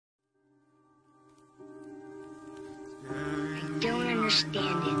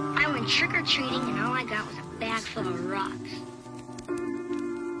understand it. I went trick-or-treating and all I got was a bag full of rocks.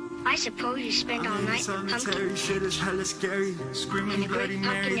 I suppose you spent all night with pumpkin. Shit is hella scary. Screaming Bloody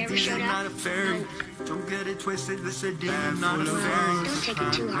Mary, demon, not a fairy. No. Don't get it twisted, this a demon, not a fairy. Don't take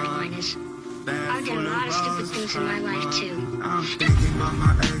it too hard, Linus. I've done a lot of stupid things in my life, too. I'm thinking about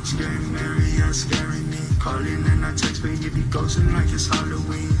my ex, scaring Mary, yeah, scaring me. Calling and I text, but you be ghosting like it's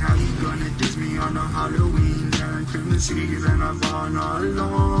Halloween. How you gonna diss me on a Halloween? And Christmas Eve and I'm on all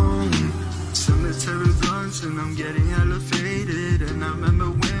alone. Cemetery blunts and I'm getting hella faded. And I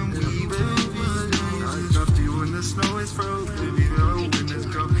remember when we were I left you when the snow is froze. Baby, oh, when it's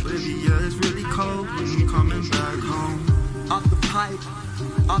cold. Baby, yeah, it's really cold when you coming back home. Off the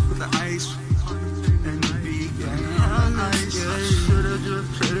pipe, off of the ice. And the beat getting hella nice. Yeah, should've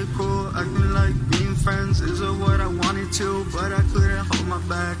just played it cool. Acting like being friends isn't what I wanted to, but I couldn't hold my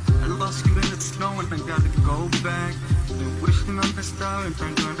back. I lost you in the snow and I gotta go back. Been wishing on the star and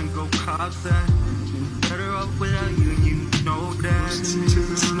I'm gonna go cop that. Better off without you and you know that. To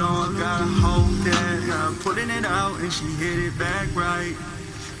the snow, I gotta hold that. Yeah, I'm putting it out and she hit it back right.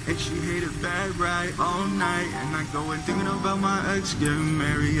 And she hit it back right all night. And I go and thinking about my ex, getting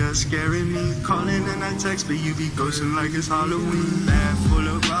married, yeah, scaring me. Calling and I text, but you be ghosting like it's Halloween. Bag full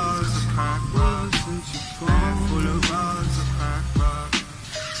of rocks,